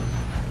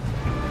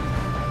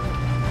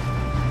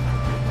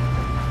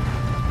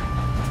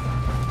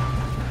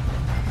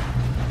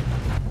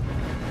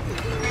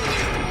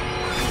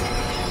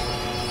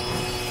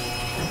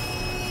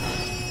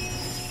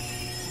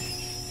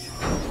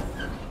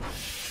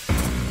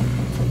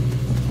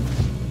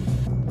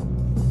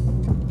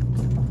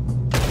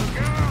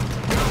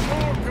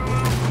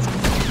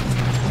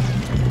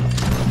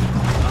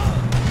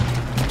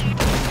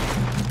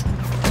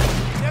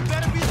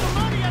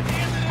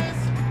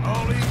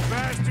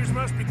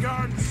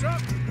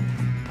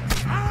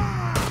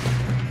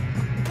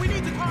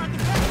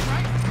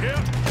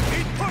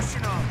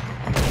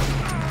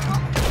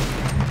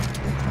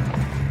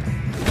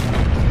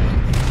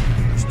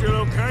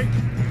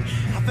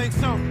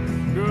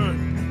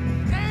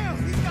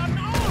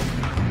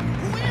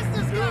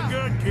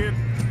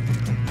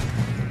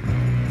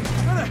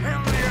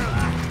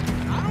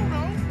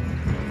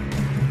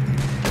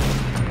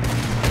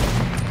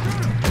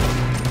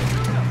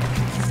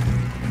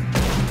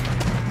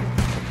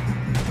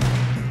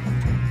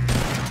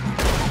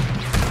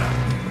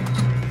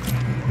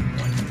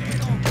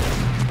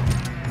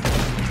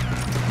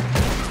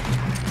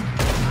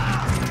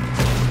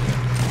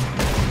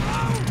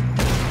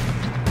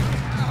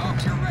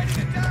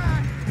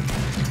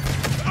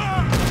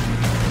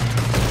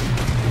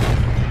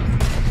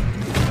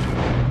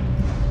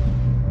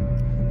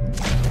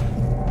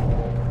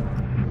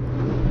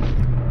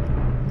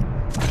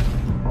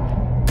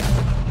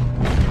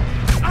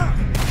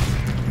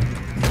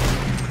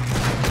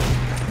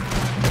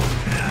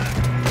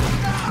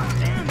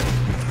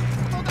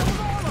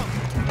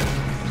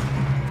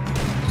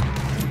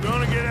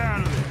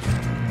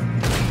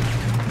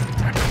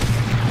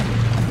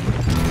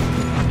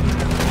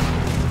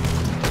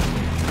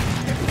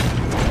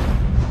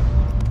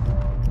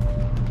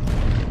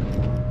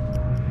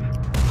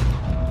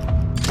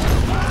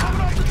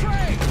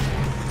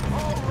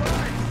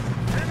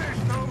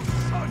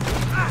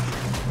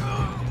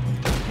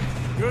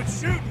 Good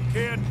shooting,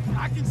 kid.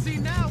 I can see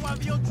now why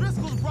the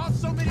O'Driscolls brought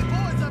so many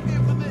boys up here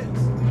for this.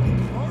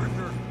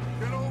 Arthur,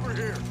 get over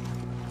here.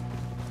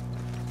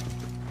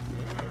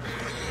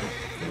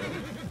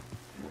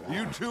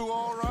 You two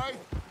all right?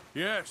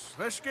 Yes,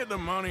 let's get the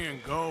money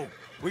and go.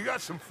 We got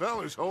some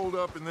fellas holed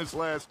up in this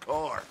last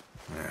car.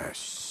 Ah,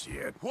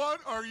 shit. What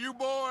are you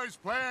boys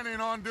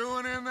planning on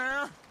doing in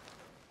there?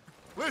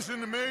 Listen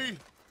to me.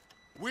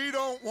 We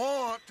don't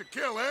want to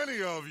kill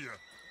any of you.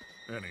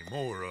 Any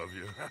more of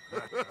you.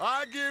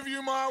 I give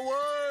you my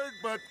word,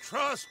 but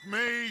trust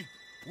me,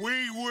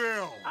 we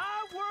will.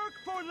 I work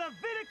for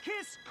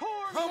Leviticus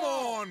Corps. Come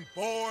on,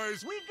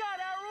 boys. We got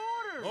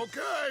our orders.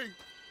 Okay.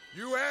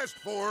 You asked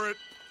for it.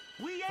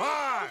 We ain't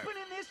 5,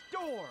 opening this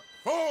door.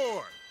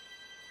 4,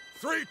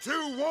 3,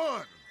 2,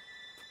 1.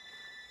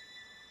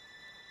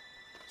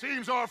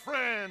 Seems our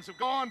friends have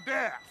gone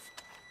deaf.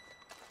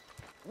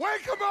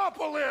 Wake them up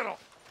a little.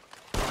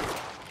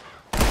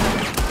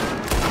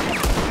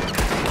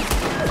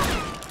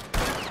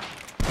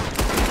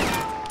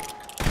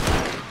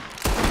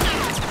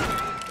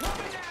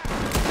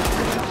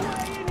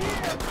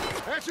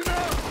 That's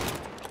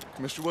enough!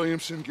 Mr.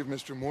 Williamson, give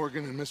Mr.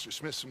 Morgan and Mr.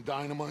 Smith some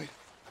dynamite.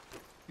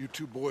 You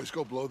two boys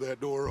go blow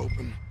that door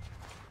open.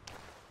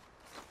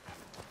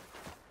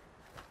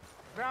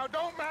 Now,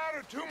 don't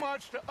matter too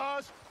much to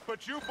us,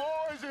 but you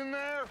boys in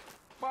there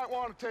might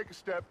want to take a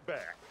step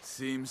back.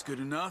 Seems good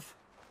enough.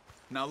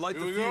 Now light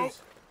Here the we go.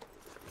 fuse.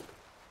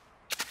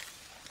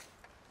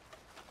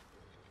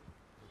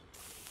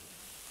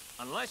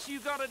 Unless you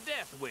got a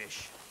death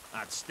wish,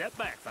 I'd step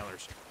back,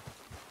 fellers.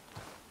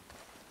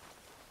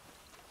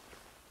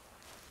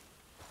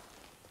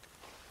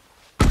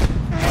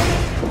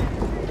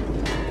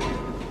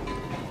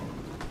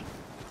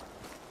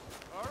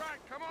 All right,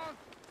 come on.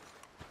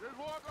 Just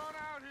walk on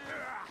out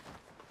here.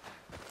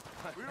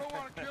 We don't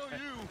want to kill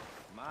you.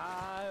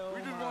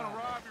 We just want to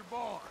rob your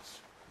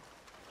boss.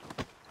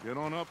 Get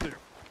on up there.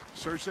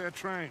 Search that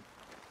train.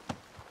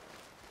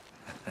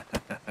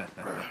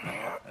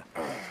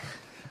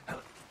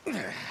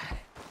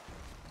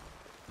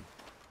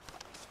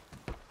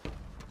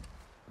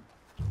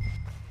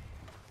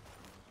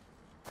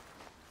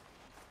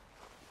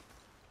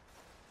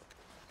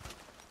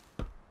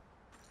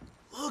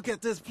 Look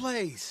at this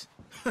place.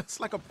 It's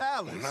like a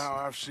palace. Now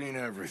I've seen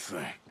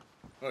everything.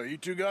 Oh, you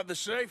two got the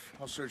safe?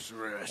 I'll search the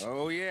rest.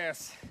 Oh,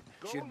 yes.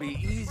 Should be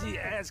easy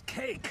as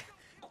cake.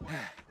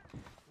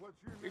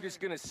 You're just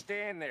gonna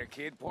stand there,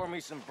 kid. Pour me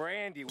some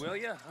brandy, will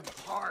ya? I'm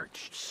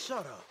parched.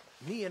 Shut up.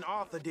 Me and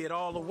Arthur did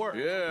all the work.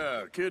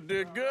 Yeah, kid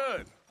did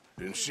good.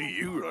 Didn't see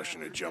you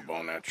rushing to jump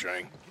on that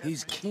train.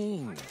 He's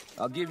keen.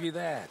 I'll give you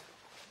that.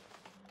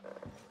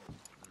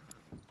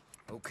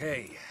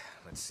 Okay,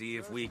 let's see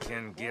if we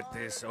can get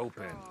this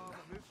open.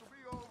 This will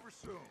be over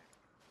soon.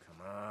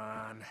 Come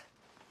on.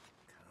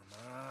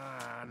 Come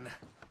on.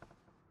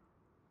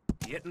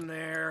 Get in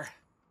there.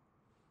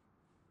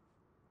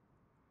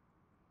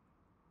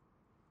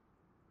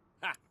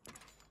 Ha!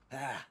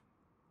 Ah.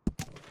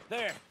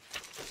 There.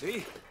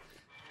 See?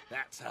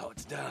 That's how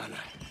it's done.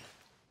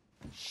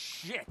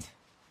 Shit.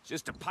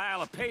 Just a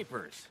pile of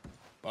papers.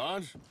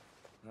 Bonds?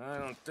 I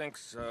don't think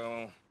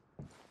so.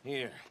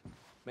 Here.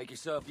 Make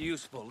yourself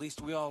useful. At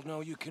least we all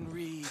know you can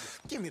read.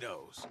 Give me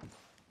those.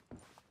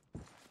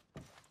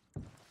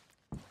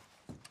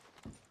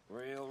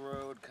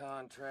 Railroad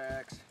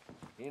contracts,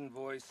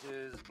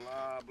 invoices,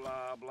 blah,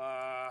 blah,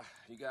 blah.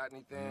 You got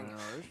anything?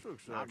 this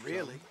looks Not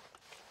really.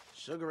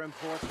 Sugar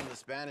imports from the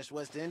Spanish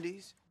West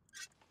Indies.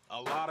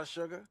 A lot of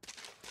sugar.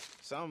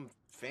 Some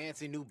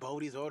fancy new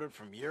boat he's ordered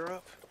from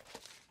Europe.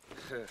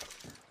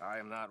 I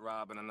am not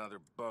robbing another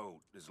boat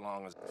as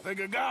long as...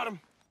 Think I got him.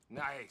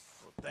 Nice.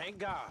 Well, thank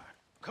God.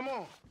 Come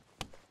on.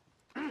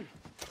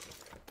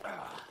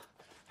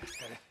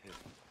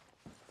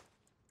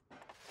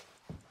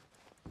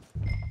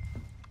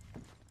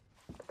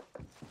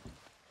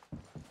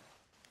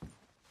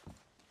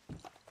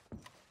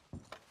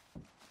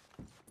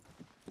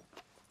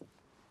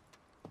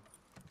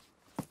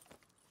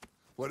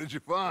 What did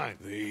you find?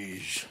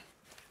 These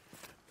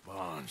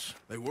bonds.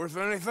 They worth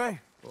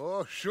anything?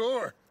 Oh,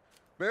 sure.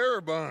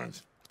 Bearer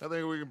bonds. I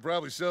think we can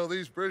probably sell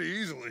these pretty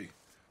easily.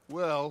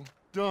 Well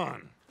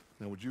done.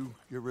 Now, would you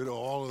get rid of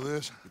all of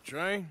this? The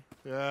train?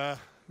 Yeah,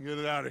 get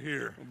it out of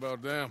here. What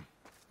about them?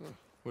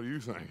 What do you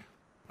think?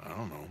 I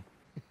don't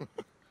know.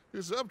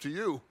 It's up to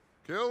you.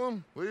 Kill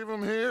them, leave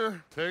them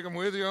here, take them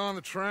with you on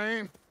the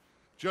train.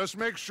 Just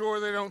make sure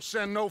they don't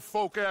send no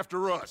folk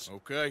after us.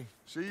 Okay.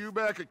 See you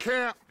back at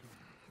camp.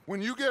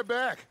 When you get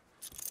back,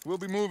 we'll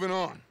be moving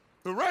on.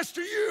 The rest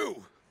of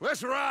you,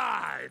 let's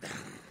ride!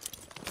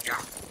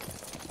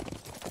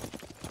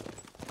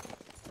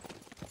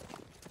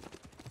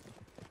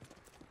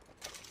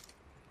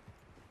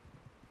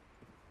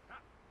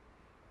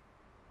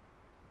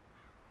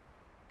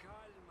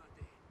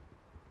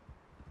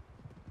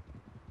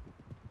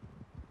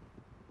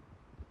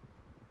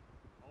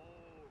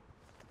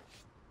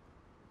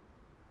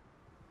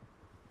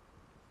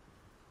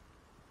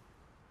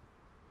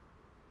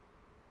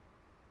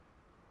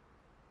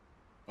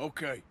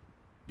 Okay.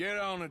 Get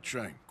on the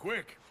train,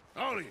 quick,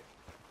 all of you.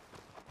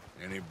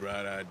 Any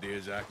bright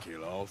ideas, I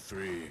kill all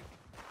three.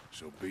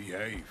 So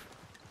behave.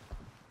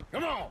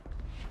 Come on,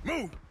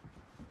 move!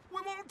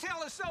 We won't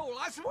tell a soul,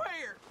 I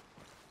swear!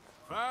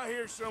 If I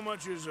hear so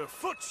much as a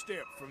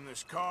footstep from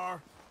this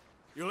car,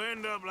 you'll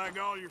end up like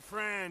all your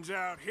friends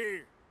out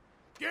here.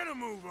 Get a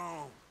move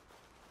on.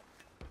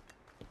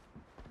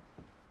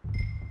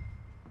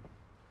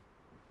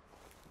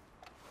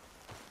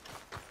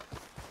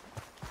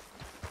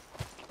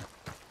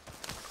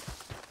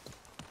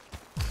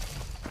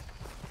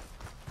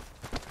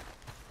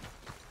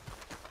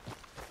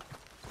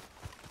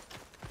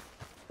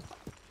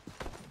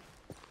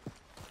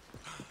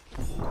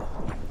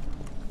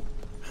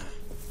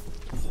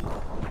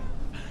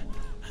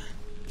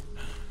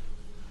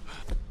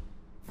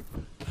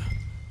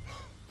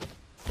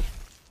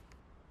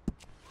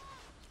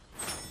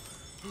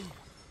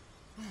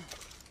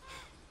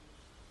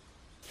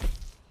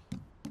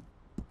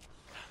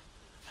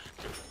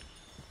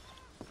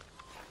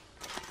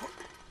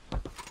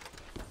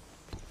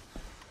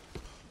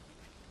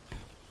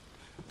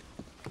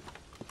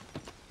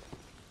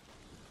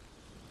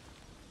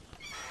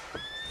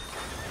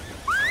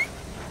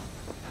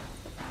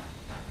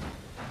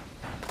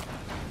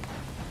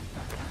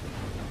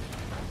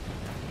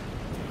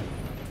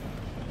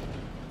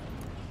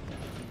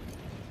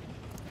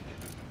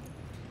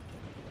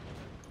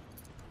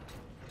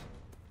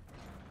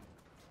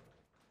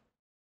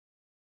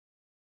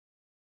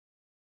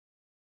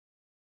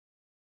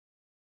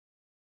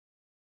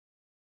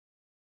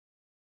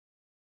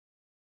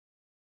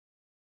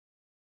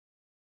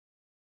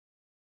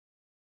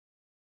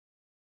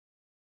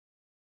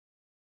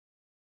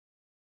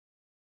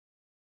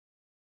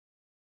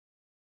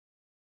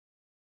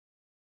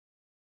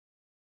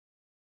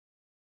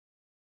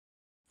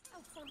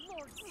 Oh, for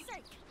Lord's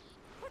sake!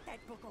 Put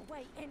that book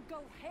away and go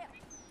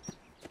help!